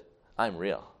had said, "I'm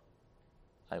real.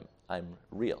 I'm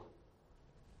real."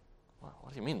 Well,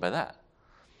 what do you mean by that?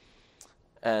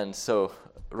 And so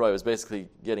Roy was basically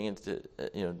getting into,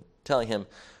 telling him,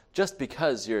 just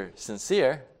because you're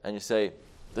sincere and you say,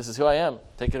 "This is who I am,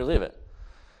 take it or leave it,"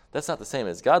 that's not the same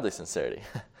as godly sincerity.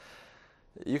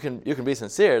 You can be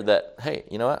sincere that, hey,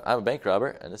 you know what, I'm a bank robber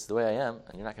and this is the way I am,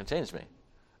 and you're not going to change me.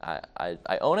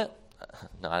 I own it.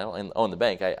 No, I don't own the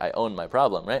bank. I own my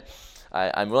problem, right?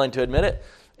 I'm willing to admit it,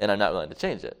 and I'm not willing to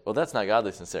change it. Well, that's not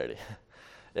godly sincerity.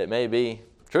 It may be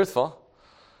truthful,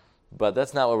 but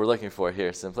that's not what we're looking for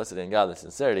here, simplicity and godly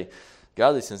sincerity.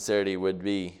 Godly sincerity would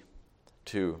be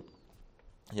to,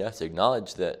 yes,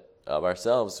 acknowledge that of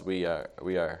ourselves we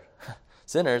are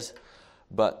sinners,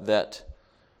 but that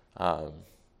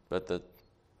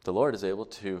the Lord is able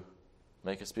to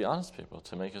make us be honest people,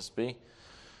 to make us be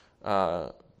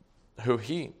who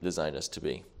he designed us to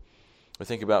be. We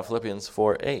think about Philippians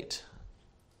 4:8.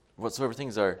 Whatsoever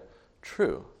things are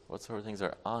true, whatsoever things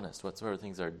are honest, whatsoever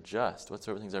things are just,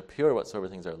 whatsoever things are pure, whatsoever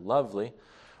things are lovely,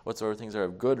 whatsoever things are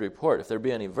of good report, if there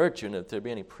be any virtue and if there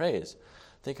be any praise,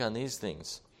 think on these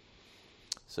things.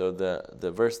 So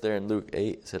the verse there in Luke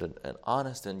 8 said an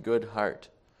honest and good heart.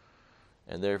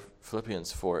 And there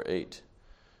Philippians 4:8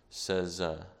 says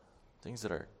things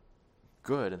that are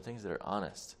good and things that are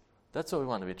honest. That's what we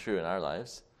want to be true in our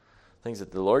lives. Things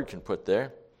that the Lord can put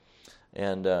there.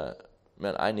 And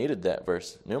man, I needed that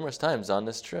verse numerous times on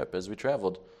this trip as we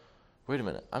traveled. Wait a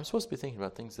minute, I'm supposed to be thinking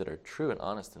about things that are true and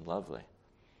honest and lovely.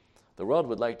 The world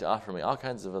would like to offer me all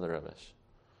kinds of other rubbish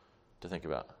to think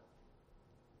about.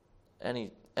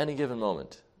 Any given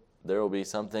moment, there will be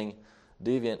something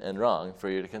deviant and wrong for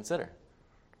you to consider.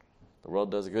 The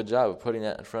world does a good job of putting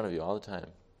that in front of you all the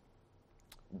time.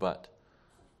 But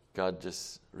God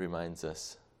just reminds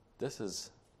us, this is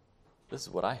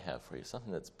what I have for you,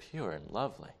 something that's pure and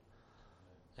lovely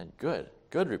and good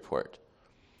report.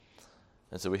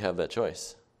 And so we have that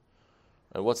choice.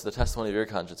 And what's the testimony of your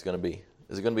conscience going to be?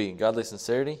 Is it going to be godly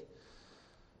sincerity?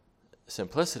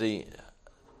 Simplicity,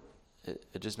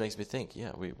 it just makes me think,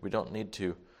 we don't need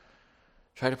to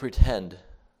try to pretend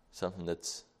something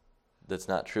that's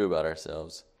not true about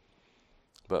ourselves.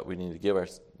 But we need to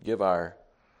give our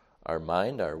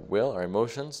mind, our will, our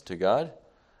emotions to God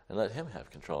and let him have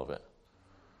control of it.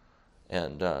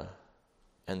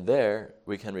 And there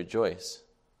we can rejoice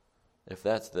if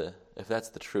that's the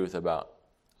truth about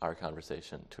our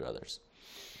conversation to others.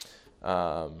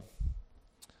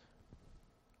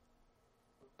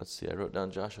 Let's see, I wrote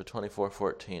down Joshua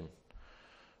 24:14.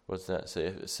 What's that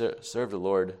say? Serve the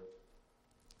Lord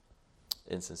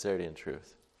in sincerity and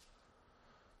truth.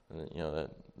 And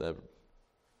that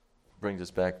brings us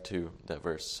back to that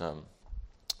verse,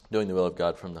 doing the will of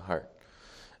God from the heart.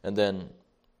 And then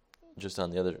just on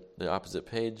the opposite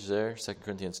page there, 2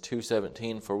 Corinthians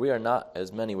 2:17, for we are not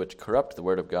as many which corrupt the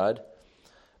word of God,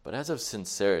 but as of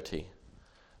sincerity,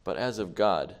 but as of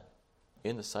God,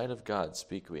 in the sight of God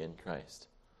speak we in Christ.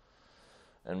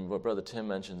 And what Brother Tim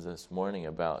mentions this morning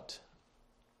about,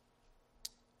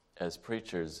 as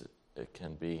preachers, it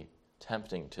can be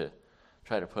tempting to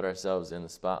try to put ourselves in the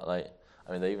spotlight.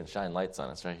 I mean, they even shine lights on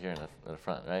us right here in the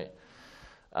front, right?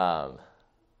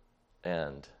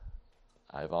 And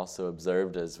I've also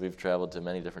observed, as we've traveled to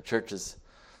many different churches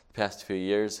the past few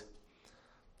years,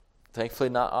 thankfully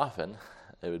not often.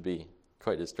 It would be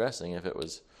quite distressing if it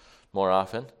was more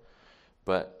often.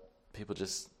 But people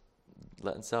just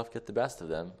letting self get the best of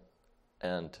them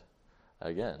And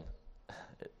again,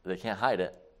 they can't hide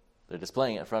it. They're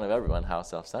displaying it in front of everyone how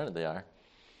self-centered they are.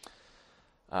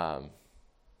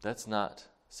 That's not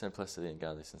simplicity and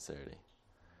godly sincerity.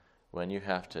 When you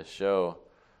have to show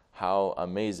how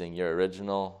amazing your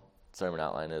original sermon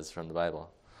outline is from the Bible,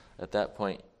 at that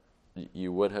point,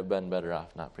 you would have been better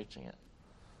off not preaching it,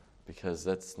 because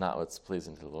that's not what's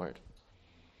pleasing to the Lord.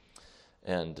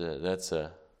 And that's a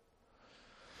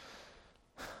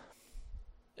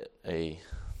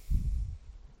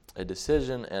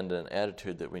decision and an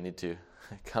attitude that we need to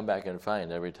come back and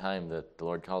find every time that the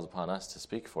Lord calls upon us to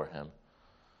speak for Him.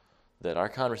 That our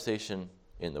conversation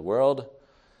in the world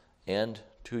and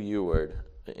to you, Word,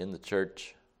 in the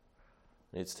church,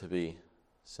 needs to be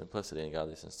simplicity and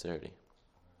godly sincerity.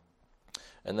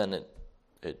 And then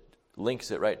it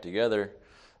links it right together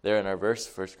there in our verse,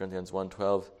 1 Corinthians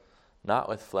 1:12, not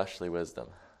with fleshly wisdom.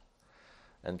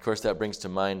 And of course that brings to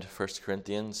mind 1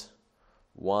 Corinthians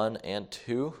 1 and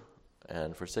 2.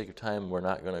 And for sake of time, we're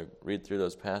not going to read through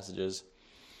those passages.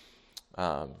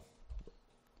 I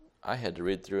had to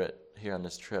read through it here on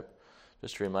this trip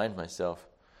just to remind myself,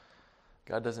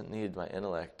 God doesn't need my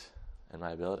intellect and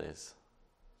my abilities.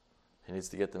 He needs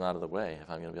to get them out of the way if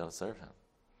I'm going to be able to serve Him.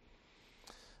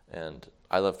 And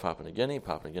I love Papua New Guinea.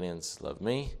 Papua New Guineans love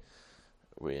me.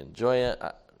 We enjoy it.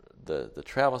 The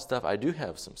travel stuff, I do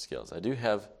have some skills. I do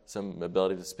have some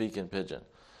ability to speak in Pidgin.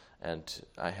 And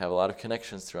I have a lot of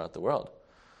connections throughout the world.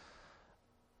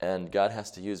 And God has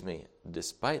to use me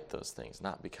despite those things,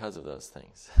 not because of those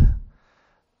things.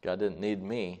 God didn't need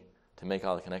me to make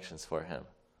all the connections for Him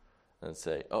and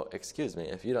say, oh, excuse me,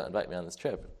 if you don't invite me on this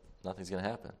trip, nothing's going to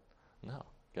happen. No,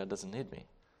 God doesn't need me.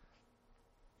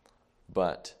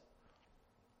 But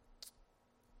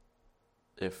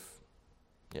if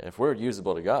we're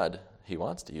usable to God, He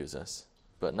wants to use us,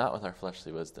 but not with our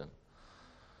fleshly wisdom,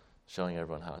 showing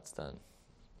everyone how it's done.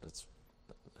 It's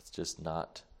just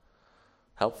not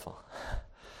helpful.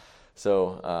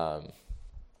 So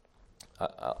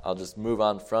I'll just move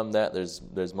on from that.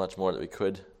 There's much more that we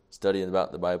could study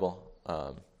about the Bible.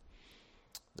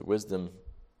 The wisdom.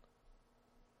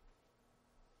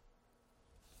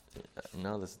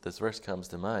 This verse comes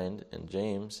to mind in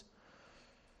James.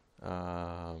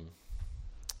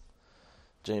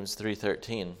 James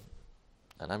 3:13,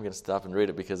 and I'm going to stop and read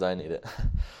it because I need it.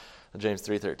 James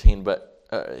 3:13. But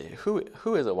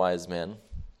who is a wise man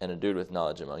and endued with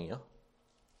knowledge among you?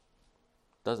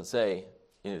 Doesn't say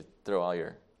you need to throw all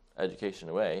your education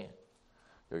away.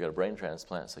 You'll get a brain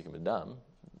transplant so you can be dumb.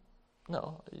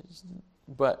 No,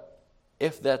 but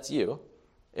if that's you,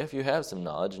 if you have some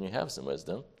knowledge and you have some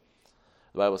wisdom,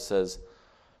 the Bible says,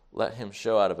 let him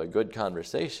show out of a good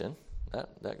conversation.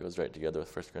 That goes right together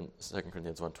with 2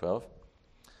 Corinthians 1:12.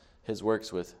 His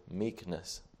works with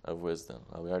meekness of wisdom.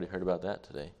 Well, we already heard about that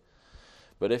today.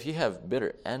 But if you have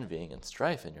bitter envying and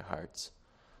strife in your hearts,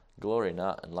 glory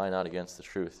not and lie not against the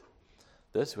truth.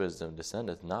 This wisdom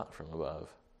descendeth not from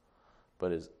above,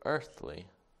 but is earthly,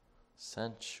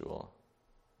 sensual,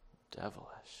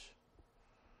 devilish.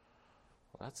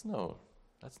 Well, that's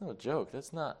no joke.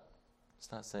 It's not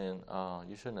saying, oh,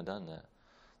 you shouldn't have done that.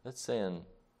 That's saying,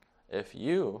 if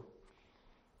you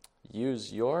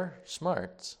use your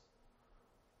smarts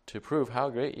to prove how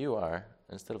great you are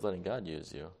instead of letting God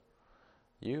use you,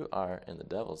 you are in the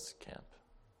devil's camp.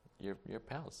 You're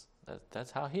pals.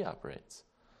 That's how he operates.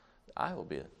 I will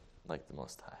be like the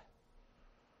Most High.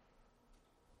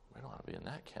 We don't want to be in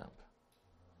that camp.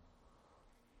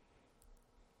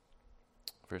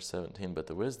 Verse 17, but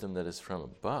the wisdom that is from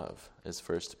above is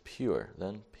first pure,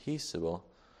 then peaceable,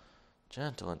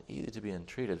 gentle, and easy to be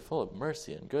entreated, full of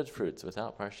mercy and good fruits,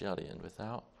 without partiality and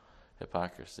without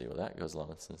hypocrisy. Well, that goes along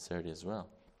with sincerity as well.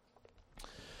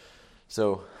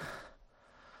 So,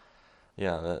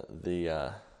 yeah,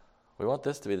 we want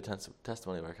this to be the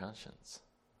testimony of our conscience.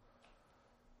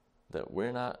 That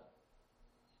we're not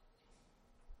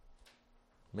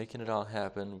making it all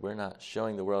happen. We're not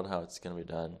showing the world how it's going to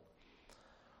be done.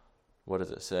 What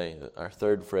does it say? Our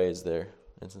third phrase there,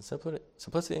 it's in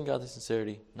simplicity and godly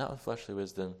sincerity, not with fleshly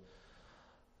wisdom,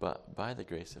 but by the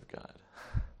grace of God.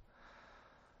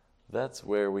 That's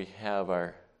where we have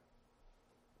our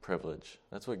privilege.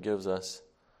 That's what gives us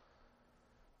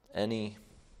any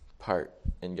part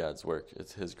in God's work.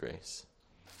 It's His grace.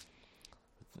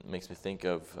 It makes me think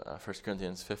of 1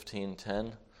 Corinthians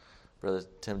 15:10. Brother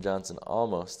Tim Johnson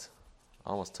almost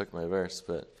took my verse,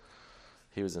 but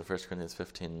he was in 1 Corinthians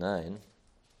 15:9.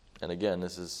 And again,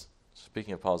 this is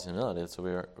speaking of Paul's humility. That's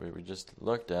what we just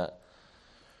looked at.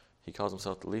 He calls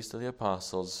himself the least of the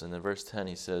apostles. And in verse 10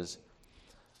 he says,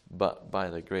 but by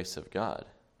the grace of God,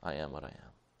 I am what I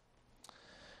am.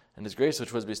 And his grace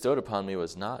which was bestowed upon me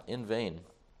was not in vain.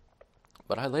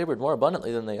 But I labored more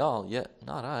abundantly than they all, yet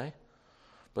not I,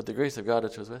 but the grace of God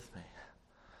which was with me.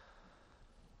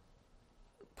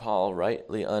 Paul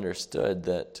rightly understood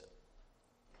that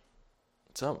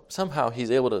somehow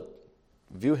he's able to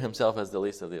view himself as the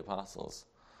least of the apostles.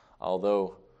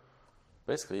 Although,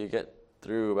 basically, you get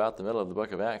through about the middle of the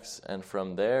book of Acts, and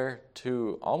from there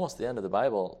to almost the end of the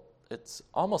Bible, it's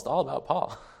almost all about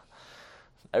Paul.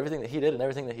 Everything that he did and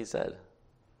everything that he said.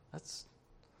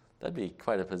 That'd be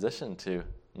quite a position to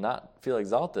not feel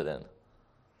exalted in.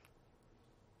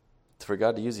 For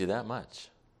God to use you that much.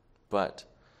 But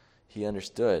he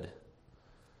understood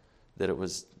that it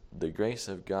was the grace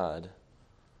of God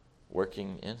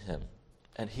working in him.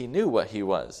 And he knew what he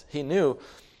was. He knew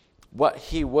what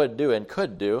he would do and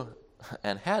could do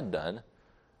and had done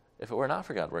if it were not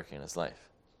for God working in his life.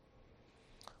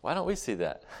 Why don't we see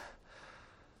that?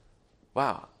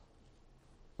 Wow,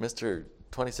 Mr.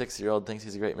 26-year-old thinks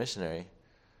he's a great missionary.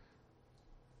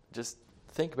 Just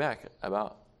think back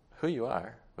about who you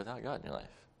are without God in your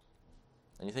life.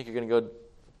 And you think you're going to go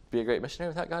be a great missionary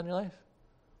without God in your life?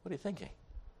 What are you thinking?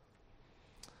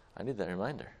 I need that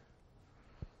reminder.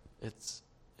 It's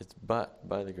but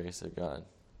by the grace of God.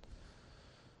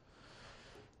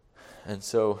 And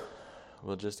so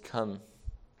we'll just come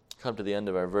to the end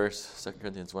of our verse, 2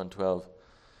 Corinthians 1:12.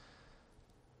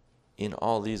 In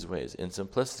all these ways, in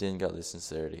simplicity and godly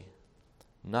sincerity,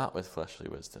 not with fleshly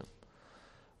wisdom,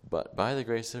 but by the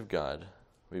grace of God,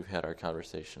 we've had our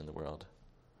conversation in the world.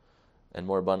 And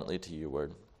more abundantly to you,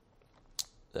 word.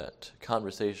 That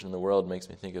conversation in the world makes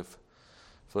me think of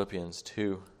Philippians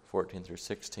 2:14 through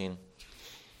 16.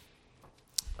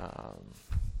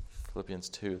 Philippians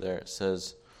 2, there it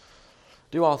says,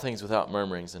 do all things without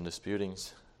murmurings and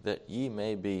disputings, that ye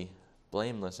may be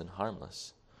blameless and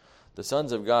harmless, the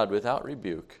sons of God without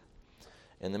rebuke,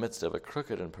 in the midst of a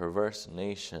crooked and perverse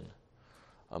nation,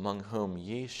 among whom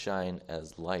ye shine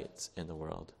as lights in the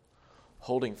world,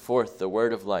 holding forth the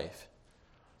word of life,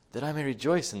 that I may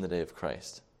rejoice in the day of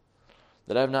Christ,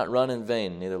 that I have not run in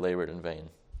vain, neither labored in vain.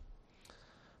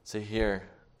 See here,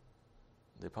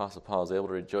 the Apostle Paul is able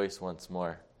to rejoice once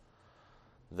more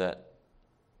that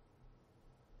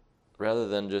rather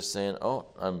than just saying, oh,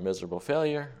 I'm a miserable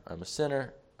failure, I'm a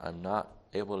sinner, I'm not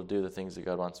able to do the things that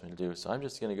God wants me to do, so I'm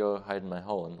just going to go hide in my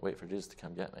hole and wait for Jesus to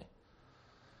come get me.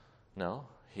 No,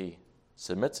 he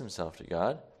submits himself to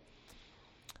God.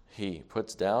 He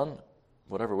puts down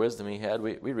whatever wisdom he had.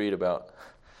 We read about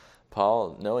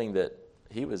Paul knowing that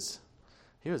he was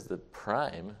the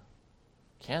prime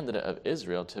candidate of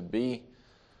Israel to be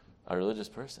a religious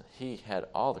person. He had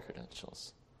all the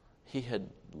credentials. He had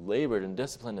labored and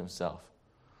disciplined himself.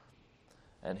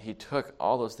 And he took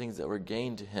all those things that were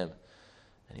gained to him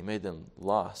and he made them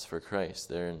loss for Christ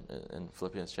there in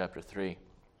Philippians chapter 3.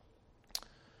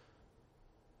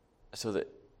 So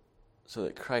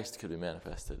that Christ could be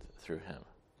manifested through him.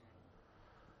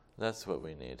 That's what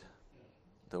we need.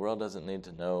 The world doesn't need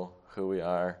to know who we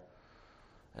are.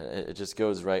 It just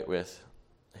goes right with,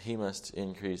 he must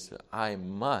increase, I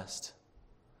must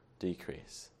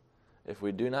decrease. If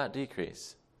we do not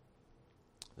decrease,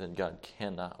 then God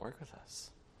cannot work with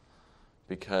us.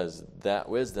 Because that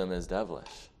wisdom is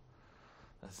devilish.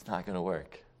 That's not going to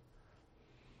work.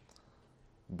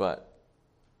 But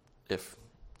if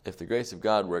the grace of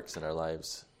God works in our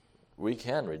lives, we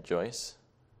can rejoice.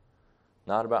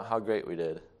 Not about how great we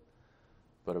did,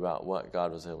 but about what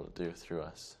God was able to do through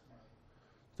us.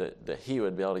 That he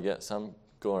would be able to get some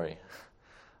glory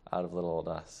out of little old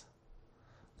us.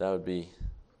 That would be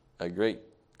a great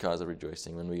cause of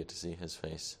rejoicing when we get to see his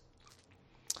face.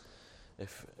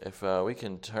 If we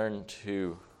can turn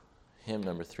to hymn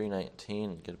number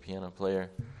 319, get a piano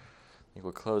player. I think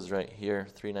we'll close right here,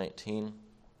 319.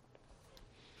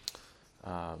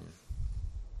 I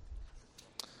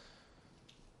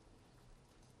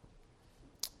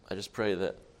just pray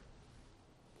that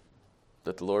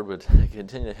the Lord would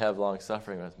continue to have long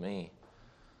suffering with me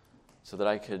so that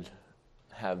I could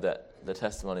have the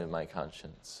testimony of my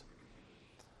conscience,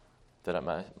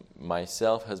 that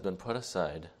myself has been put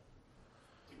aside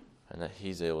and that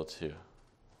he's able to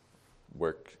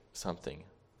work something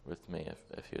with me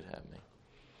if he would have me.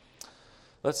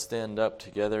 Let's stand up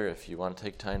together. If you want to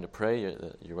take time to pray,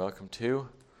 you're welcome to.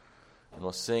 And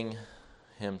we'll sing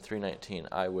hymn 319,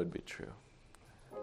 I Would Be True.